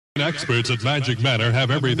Experts at Magic Manor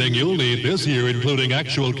have everything you'll need this year, including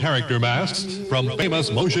actual character masks from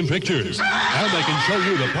famous motion pictures. And they can show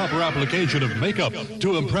you the proper application of makeup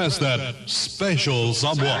to impress that special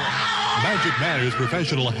someone. Magic Manor's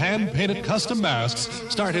professional hand-painted custom masks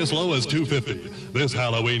start as low as $250. This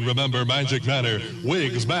Halloween, remember Magic Manor.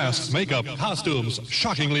 Wigs, masks, makeup, costumes,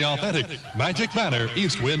 shockingly authentic. Magic Manor,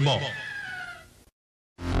 East Wind Mall.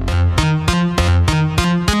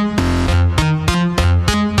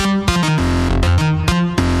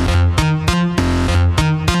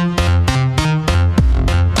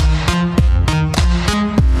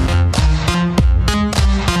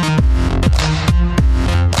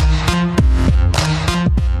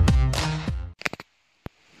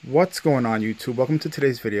 What's going on YouTube? Welcome to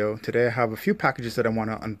today's video. Today I have a few packages that I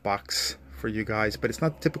want to unbox for you guys, but it's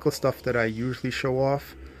not the typical stuff that I usually show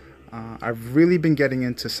off. I've really been getting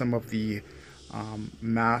into some of the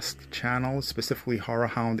mask channels, specifically Horror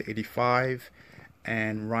Hound 85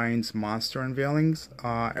 and Ryan's Monster Unveilings.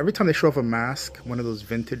 Every time they show off a mask, one of those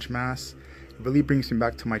vintage masks, it really brings me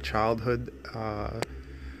back to my childhood,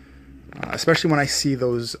 especially when I see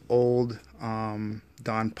those old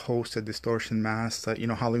Don Post distortion masks. You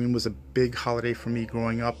know, Halloween was a big holiday for me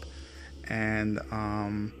growing up, and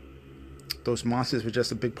those monsters were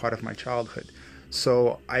just a big part of my childhood.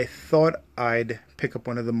 So I thought I'd pick up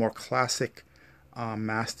one of the more classic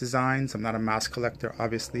mask designs. I'm not a mask collector,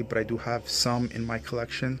 obviously, but I do have some in my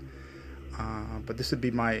collection. But this would be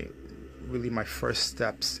really my first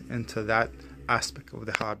steps into that aspect of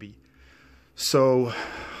the hobby. So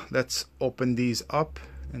let's open these up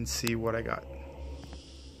and see what I got.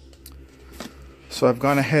 So I've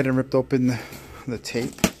gone ahead and ripped open the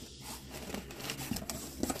tape.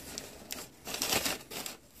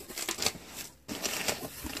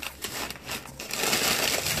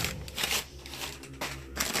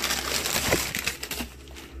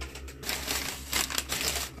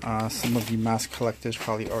 Some of you mask collectors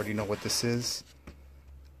probably already know what this is.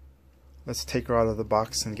 Let's take her out of the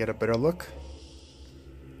box and get a better look.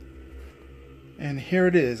 And here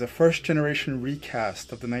it is, a first generation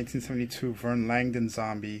recast of the 1972 Verne Langdon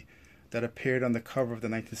Zombie that appeared on the cover of the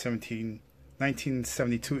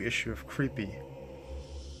 1972 issue of Creepy.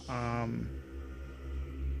 Let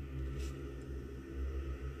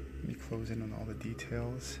me close in on all the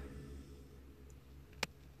details.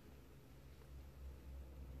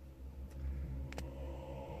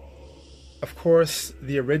 Of course,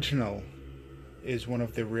 the original is one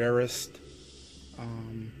of the rarest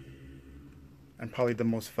and probably the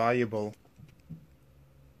most valuable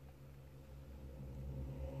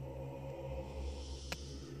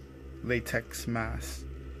latex mask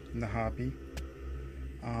in the hobby.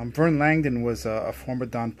 Verne Langdon was a former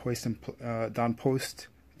Don Post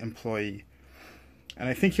employee, and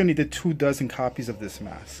I think he only did 24 copies of this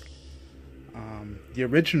mask. The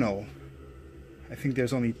original, I think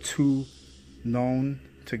there's only 2 known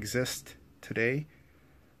to exist today,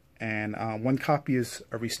 and one copy is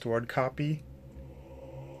a restored copy,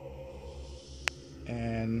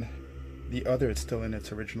 and the other is still in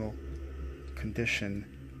its original condition.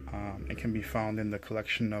 It can be found in the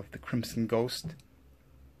collection of the Crimson Ghost,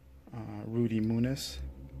 Rudy Munis.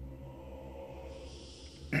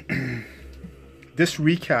 This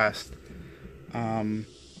recast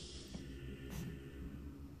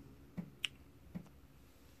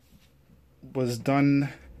was done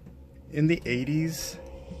in the 80s,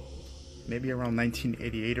 maybe around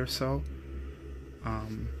 1988 or so.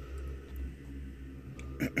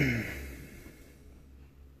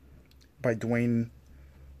 By Dwayne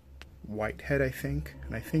Whitehead, I think.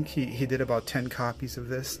 And I think he did about 10 copies of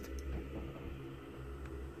this.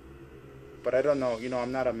 But I don't know, you know,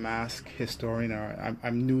 I'm not a mask historian, or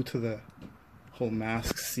I'm new to the whole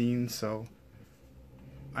mask scene, so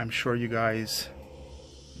I'm sure you guys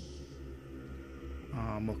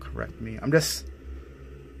will correct me. I'm just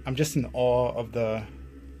in awe of the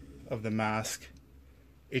mask.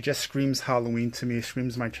 It just screams Halloween to me. It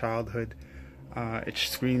screams my childhood. It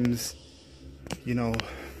screams, you know,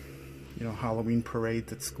 Halloween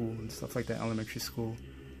parades at school and stuff like that, elementary school.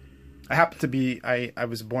 I happen to be, I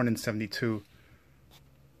was born in '72.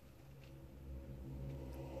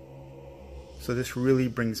 So this really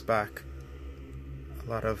brings back a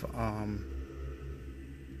lot of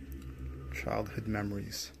childhood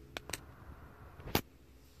memories.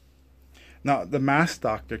 Now, the mask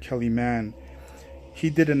doctor, Kelly Mann, he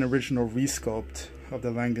did an original resculpt of the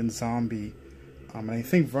Langdon Zombie, and I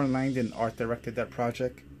think Verne Langdon art directed that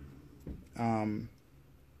project.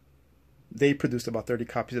 They produced about 30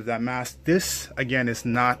 copies of that mask. This, again, is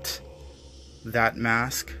not that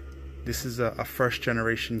mask. This is a first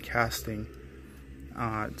generation casting.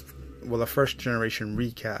 well, a first generation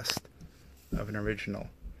recast of an original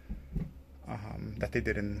that they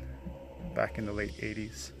did back in the late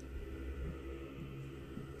 80s.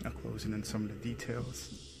 Now closing in some of the details.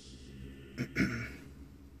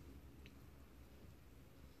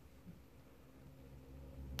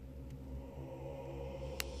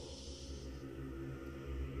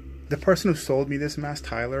 The person who sold me this mask,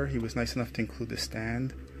 Tyler, he was nice enough to include the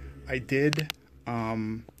stand. I did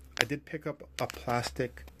pick up a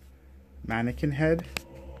plastic mannequin head.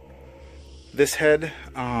 This head,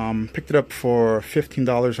 picked it up for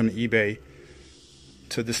 $15 on eBay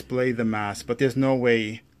to display the mask, but there's no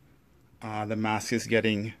way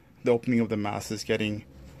the opening of the mask is getting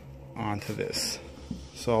onto this.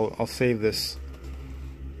 So I'll save this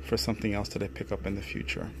for something else that I pick up in the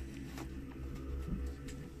future.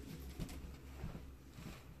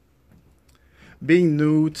 Being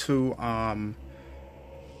new to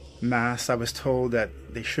masks, I was told that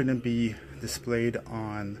they shouldn't be displayed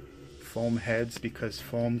on foam heads because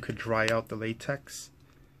foam could dry out the latex.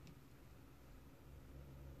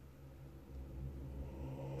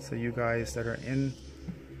 So you guys that are into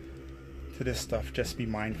this stuff, just be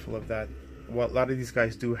mindful of that. Well, a lot of these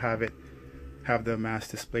guys do have the mask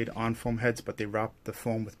displayed on foam heads, but they wrap the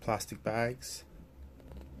foam with plastic bags.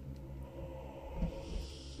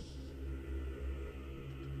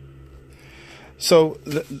 So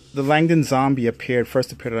the Langdon Zombie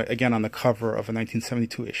first appeared again on the cover of a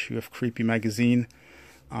 1972 issue of Creepy magazine,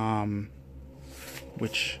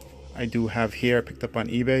 which I do have here. I picked up on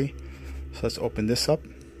eBay. So let's open this up.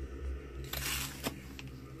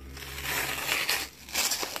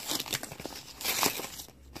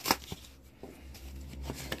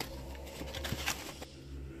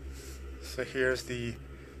 So here's the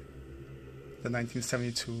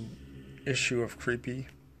 1972 issue of Creepy,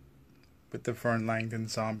 with the Verne Langdon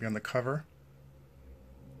Zombie on the cover.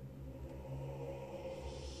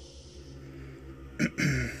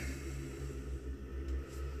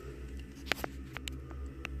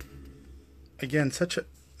 Again, such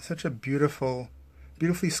a beautifully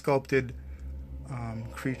sculpted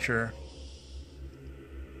creature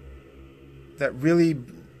that really,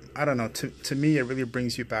 I don't know, to me it really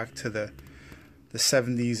brings you back to the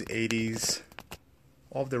 70s, 80s,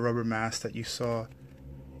 all of the rubber masks that you saw,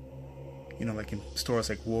 you know, like in stores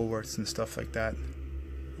like Woolworths and stuff like that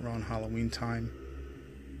around Halloween time.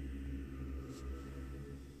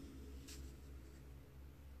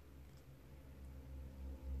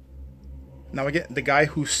 Now again, the guy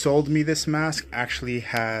who sold me this mask actually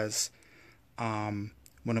has one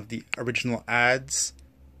of the original ads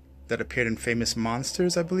that appeared in Famous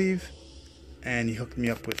Monsters, I believe, and he hooked me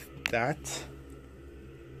up with that,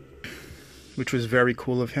 which was very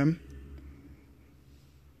cool of him.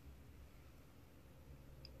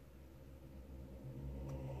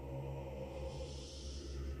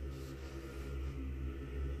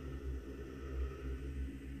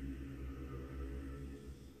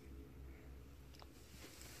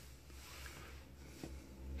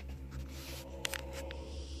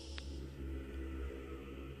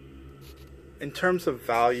 In terms of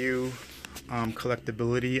value,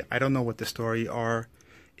 collectability, I don't know what the story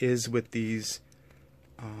is with these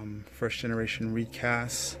first generation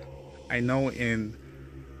recasts. I know in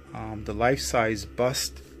the life-size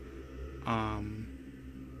bust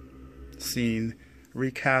scene,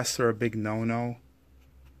 recasts are a big no-no.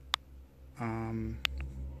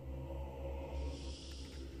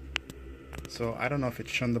 So I don't know if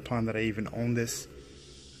it's shunned upon that I even own this.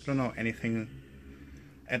 I don't know anything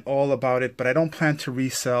at all about it, but I don't plan to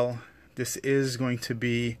resell. This is going to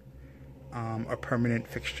be a permanent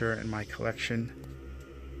fixture in my collection.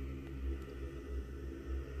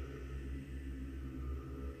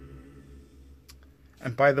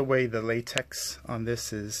 And by the way, the latex on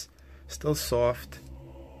this is still soft.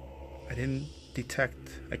 I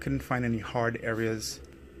couldn't find any hard areas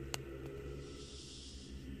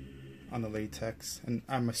on the latex, and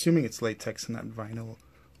I'm assuming it's latex and not vinyl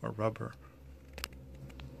or rubber.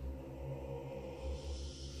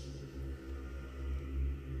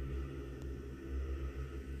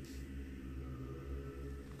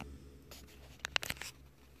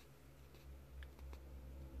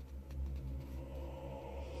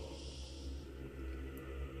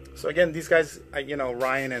 So again, these guys,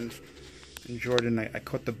 Ryan and Jordan, I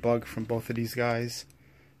caught the bug from both of these guys.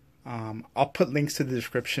 I'll put links to the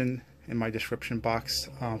description in my description box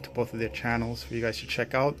to both of their channels for you guys to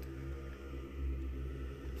check out.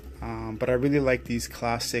 But I really like these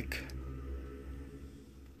classic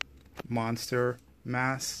monster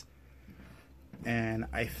masks, and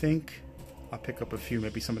I think I'll pick up a few,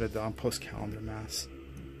 maybe some of the Don Post calendar masks.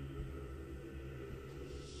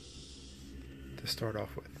 to start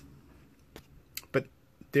off with. But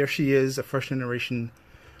there she is, a first generation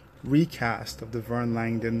recast of the Verne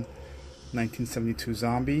Langdon 1972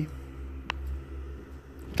 Zombie,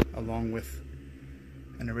 along with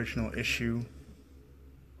an original issue,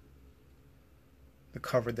 the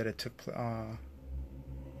cover that it took,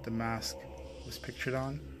 the mask was pictured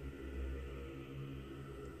on.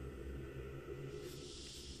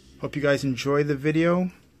 Hope you guys enjoy the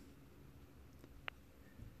video,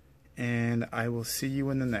 and I will see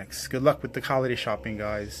you in the next. Good luck with the holiday shopping,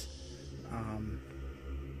 guys.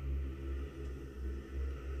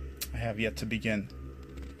 I have yet to begin.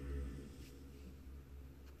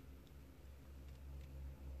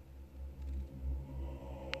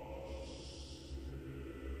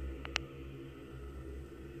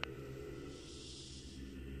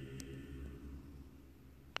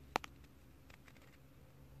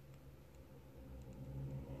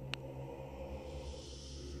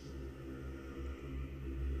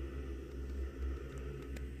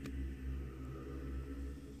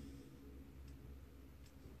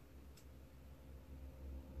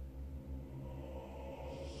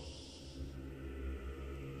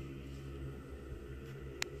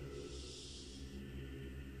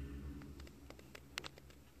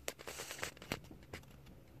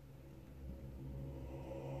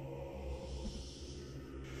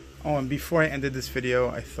 Oh, and before I ended this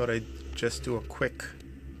video, I thought I'd just do a quick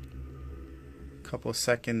couple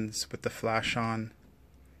seconds with the flash on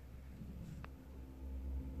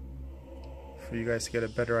for you guys to get a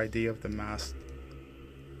better idea of the mask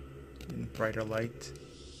in brighter light.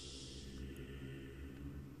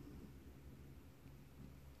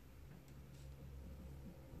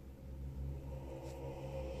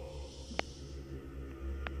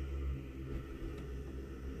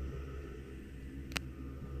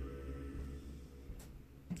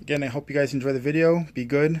 Again, I hope you guys enjoy the video. Be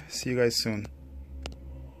good. See you guys soon.